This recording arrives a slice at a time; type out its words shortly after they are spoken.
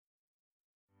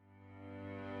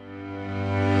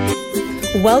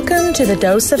Welcome to the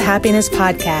Dose of Happiness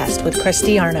podcast with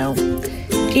Christy Arno.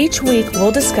 Each week,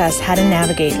 we'll discuss how to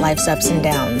navigate life's ups and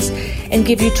downs and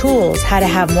give you tools how to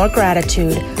have more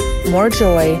gratitude, more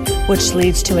joy, which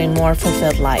leads to a more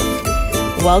fulfilled life.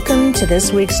 Welcome to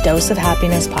this week's Dose of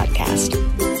Happiness podcast.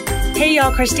 Hey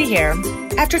y'all, Christy here.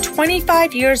 After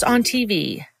 25 years on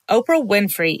TV, Oprah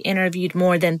Winfrey interviewed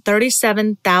more than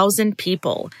 37,000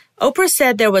 people. Oprah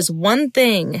said there was one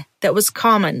thing that was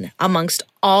common amongst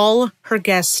all her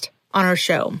guests on her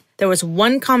show. There was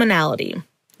one commonality.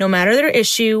 No matter their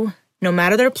issue, no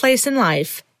matter their place in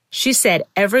life, she said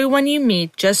everyone you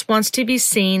meet just wants to be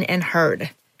seen and heard.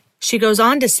 She goes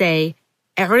on to say,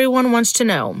 everyone wants to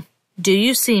know, do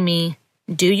you see me?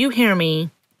 Do you hear me?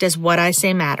 Does what I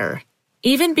say matter?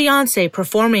 Even Beyoncé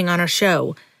performing on her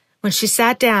show, when she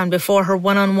sat down before her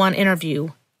one-on-one interview,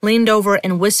 leaned over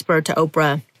and whispered to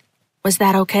Oprah, "Was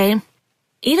that okay?"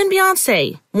 Even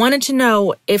Beyoncé wanted to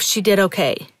know if she did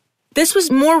okay. This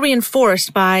was more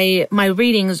reinforced by my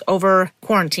readings over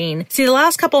quarantine. See, the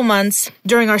last couple months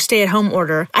during our stay-at-home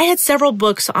order, I had several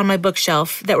books on my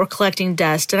bookshelf that were collecting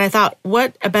dust, and I thought,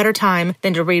 what a better time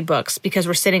than to read books because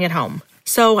we're sitting at home.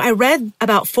 So I read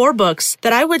about 4 books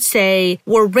that I would say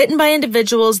were written by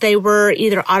individuals. They were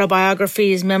either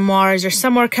autobiographies, memoirs, or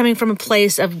somewhere coming from a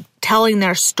place of telling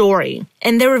their story.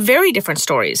 And they were very different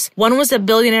stories. One was a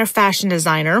billionaire fashion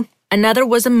designer. Another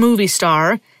was a movie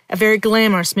star, a very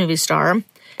glamorous movie star.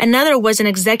 Another was an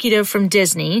executive from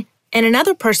Disney. And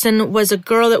another person was a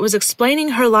girl that was explaining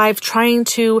her life, trying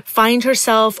to find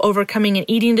herself, overcoming an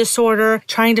eating disorder,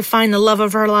 trying to find the love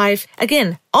of her life.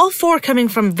 Again, all 4 coming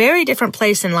from very different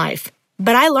place in life.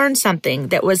 But I learned something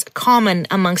that was common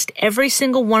amongst every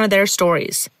single one of their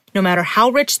stories. No matter how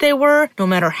rich they were, no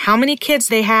matter how many kids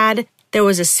they had, there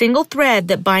was a single thread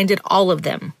that binded all of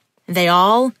them. They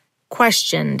all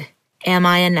questioned, am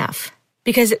I enough?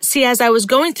 Because, see, as I was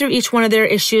going through each one of their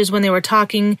issues when they were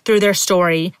talking through their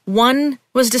story, one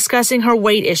was discussing her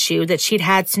weight issue that she'd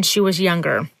had since she was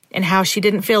younger and how she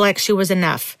didn't feel like she was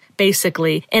enough,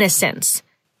 basically, in a sense.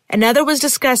 Another was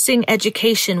discussing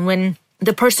education when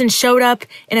the person showed up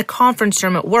in a conference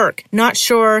room at work, not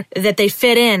sure that they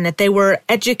fit in, that they were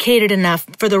educated enough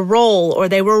for the role or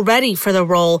they were ready for the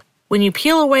role. When you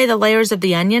peel away the layers of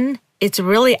the onion, it's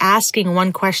really asking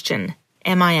one question,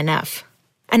 am I enough?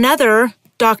 Another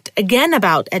talked again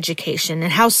about education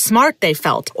and how smart they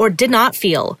felt or did not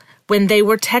feel when they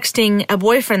were texting a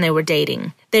boyfriend they were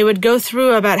dating. They would go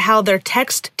through about how their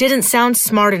text didn't sound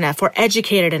smart enough or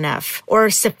educated enough or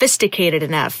sophisticated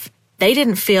enough. They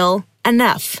didn't feel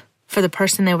enough for the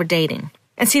person they were dating.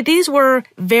 And see, these were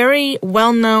very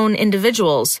well-known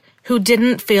individuals who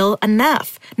didn't feel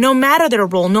enough, no matter their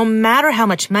role, no matter how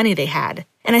much money they had.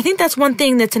 And I think that's one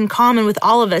thing that's in common with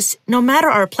all of us, no matter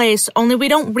our place, only we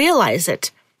don't realize it.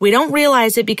 We don't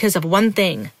realize it because of one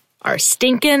thing, our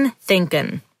stinking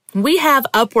thinking. We have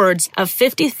upwards of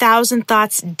 50,000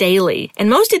 thoughts daily, and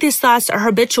most of these thoughts are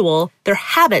habitual. They're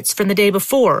habits from the day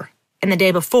before, and the day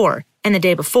before, and the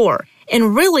day before.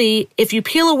 And really, if you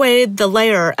peel away the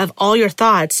layer of all your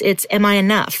thoughts, it's, am I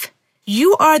enough?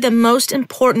 You are the most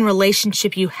important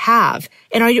relationship you have.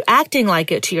 And are you acting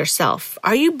like it to yourself?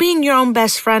 Are you being your own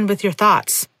best friend with your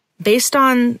thoughts? Based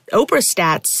on Oprah's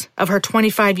stats of her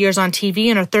 25 years on TV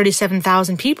and her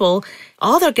 37,000 people,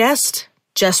 all their guests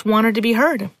just wanted to be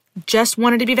heard, just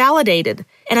wanted to be validated.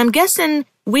 And I'm guessing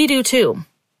we do too,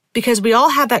 because we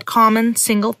all have that common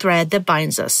single thread that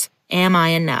binds us. Am I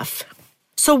enough?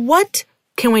 So what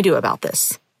can we do about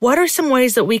this? What are some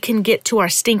ways that we can get to our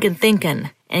stinking thinking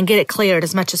and get it cleared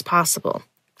as much as possible?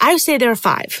 I would say there are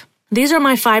 5. These are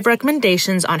my 5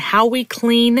 recommendations on how we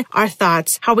clean our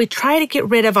thoughts, how we try to get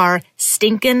rid of our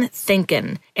stinking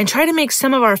thinking, and try to make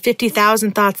some of our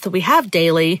 50,000 thoughts that we have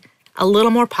daily a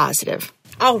little more positive.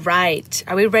 All right,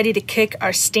 are we ready to kick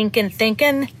our stinking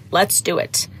thinking? Let's do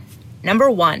it.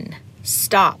 Number 1,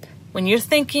 stop. When you're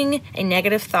thinking a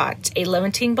negative thought, a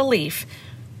limiting belief,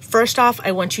 first off,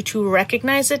 I want you to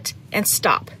recognize it and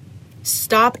stop.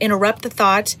 Stop, interrupt the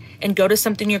thought, and go to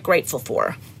something you're grateful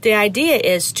for. The idea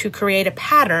is to create a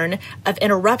pattern of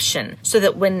interruption so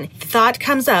that when thought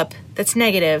comes up that's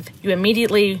negative, you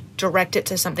immediately direct it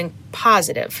to something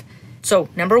positive. So,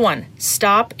 number 1,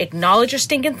 stop, acknowledge your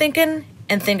stinking thinking,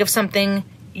 and think of something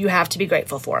you have to be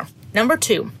grateful for. Number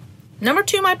 2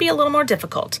 might be a little more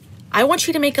difficult. I want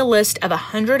you to make a list of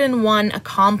 101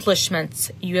 accomplishments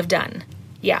you have done.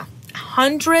 Yeah,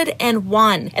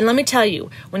 101. And let me tell you,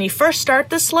 when you first start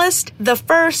this list, the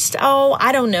first,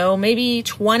 maybe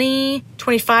 20,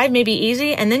 25 may be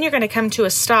easy. And then you're going to come to a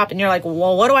stop and you're like,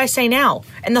 well, what do I say now?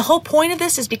 And the whole point of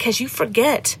this is because you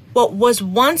forget what was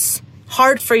once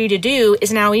hard for you to do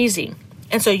is now easy.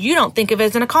 And so you don't think of it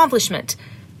as an accomplishment.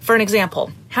 For an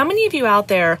example, how many of you out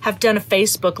there have done a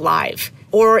Facebook Live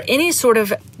or any sort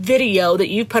of video that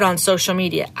you put on social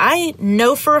media? I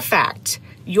know for a fact,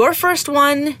 your first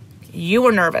one, you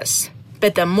were nervous.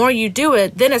 But the more you do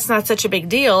it, then it's not such a big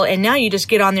deal. And now you just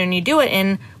get on there and you do it.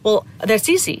 And, well, that's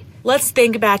easy. Let's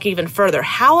think back even further.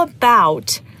 How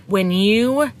about when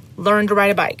you learned to ride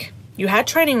a bike? You had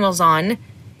training wheels on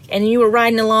and you were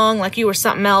riding along like you were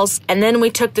something else. And then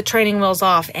we took the training wheels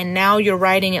off and now you're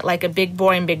riding it like a big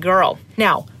boy and big girl.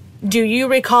 Now, do you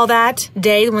recall that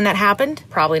day when that happened?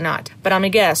 Probably not. But I'm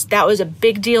going to guess that was a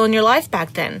big deal in your life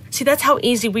back then. See, that's how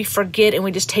easy we forget and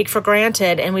we just take for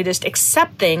granted and we just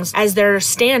accept things as their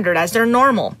standard, as their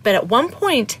normal. But at one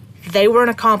point, they were an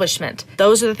accomplishment.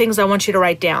 Those are the things I want you to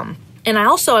write down. And I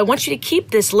want you to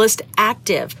keep this list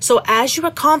active. So as you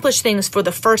accomplish things for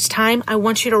the first time, I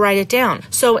want you to write it down.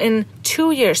 So in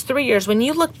 2 years, 3 years, when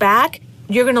you look back,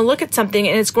 you're going to look at something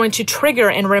and it's going to trigger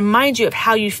and remind you of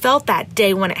how you felt that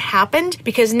day when it happened,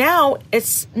 because now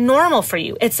it's normal for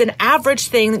you. It's an average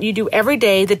thing that you do every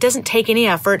day that doesn't take any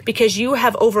effort because you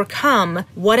have overcome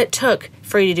what it took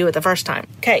for you to do it the first time.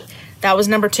 Okay, that was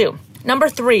number 2. Number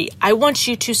 3, I want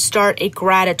you to start a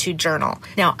gratitude journal.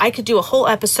 Now, I could do a whole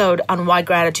episode on why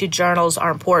gratitude journals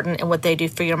are important and what they do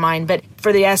for your mind, but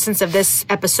for the essence of this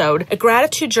episode, a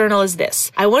gratitude journal is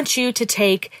this. I want you to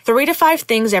take 3 to 5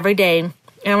 things every day, and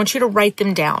I want you to write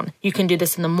them down. You can do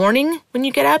this in the morning when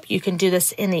you get up. You can do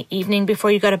this in the evening before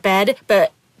you go to bed.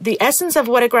 But the essence of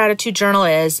what a gratitude journal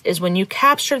is when you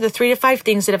capture the 3 to 5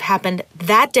 things that have happened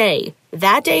that day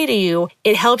to you,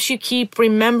 it helps you keep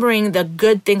remembering the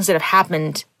good things that have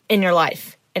happened in your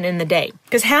life and in the day.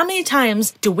 Because how many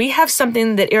times do we have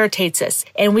something that irritates us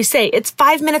and we say it's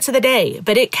 5 minutes of the day,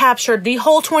 but it captured the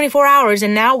whole 24 hours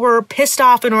and now we're pissed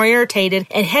off and we're irritated,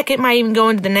 and heck, it might even go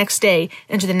into the next day,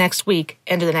 into the next week,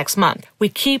 into the next month. We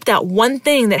keep that one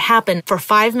thing that happened for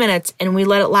 5 minutes and we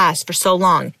let it last for so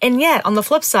long. And yet, on the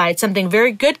flip side, something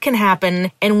very good can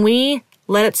happen and we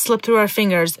let it slip through our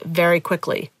fingers very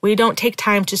quickly. We don't take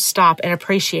time to stop and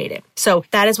appreciate it. So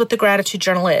that is what the gratitude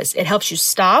journal is. It helps you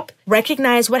stop,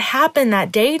 recognize what happened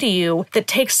that day to you that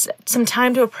takes some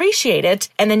time to appreciate it,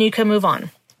 and then you can move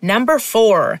on. Number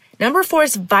 4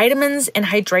 is vitamins and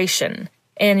hydration.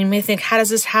 And you may think, how does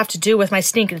this have to do with my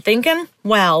stinking thinking?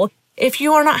 Well, if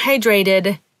you are not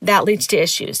hydrated, that leads to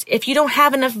issues. If you don't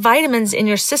have enough vitamins in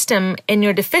your system and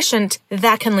you're deficient,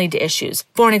 that can lead to issues.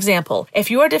 For an example,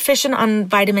 if you are deficient on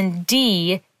vitamin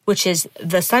D, which is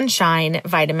the sunshine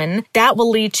vitamin, that will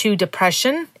lead to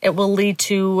depression. It will lead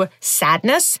to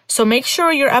sadness. So make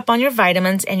sure you're up on your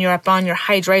vitamins and you're up on your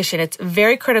hydration. It's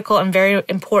very critical and very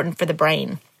important for the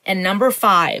brain. And number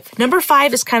 5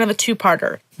 is kind of a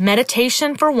 2-parter.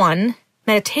 Meditation for one.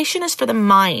 Meditation is for the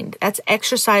mind. That's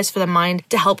exercise for the mind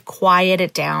to help quiet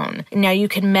it down. Now you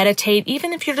can meditate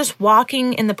even if you're just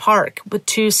walking in the park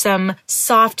to some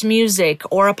soft music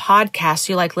or a podcast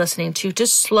you like listening to.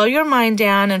 Just slow your mind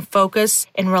down and focus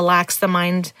and relax the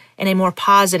mind in a more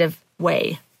positive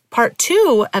way. Part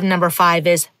 2 of number 5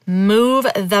 is move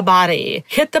the body.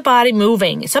 Get the body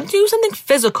moving. Do something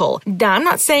physical. Now, I'm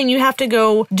not saying you have to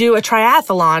go do a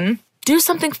triathlon. Do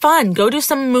something fun. Go do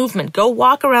some movement. Go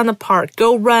walk around the park.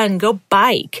 Go run. Go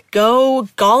bike. Go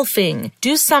golfing.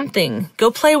 Do something. Go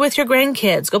play with your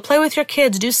grandkids. Go play with your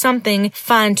kids. Do something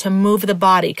fun to move the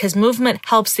body, because movement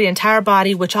helps the entire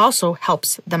body, which also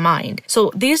helps the mind.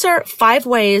 So these are 5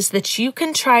 ways that you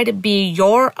can try to be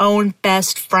your own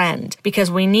best friend,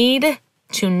 because we need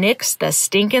to nix the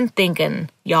stinking thinking,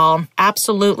 y'all.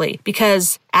 Absolutely.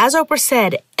 Because as Oprah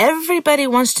said, everybody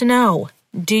wants to know,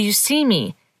 do you see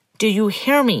me? Do you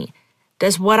hear me?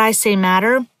 Does what I say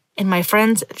matter? And my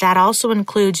friends, that also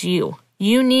includes you.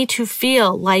 You need to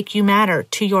feel like you matter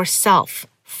to yourself,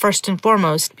 first and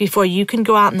foremost, before you can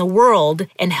go out in the world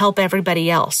and help everybody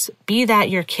else. Be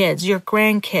that your kids, your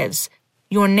grandkids,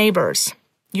 your neighbors.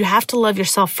 You have to love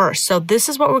yourself first. So this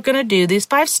is what we're going to do, these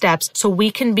 5 steps, so we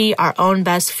can be our own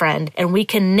best friend and we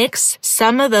can nix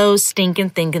some of those stinking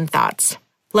thinking thoughts.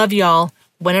 Love y'all.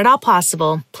 When at all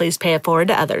possible, please pay it forward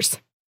to others.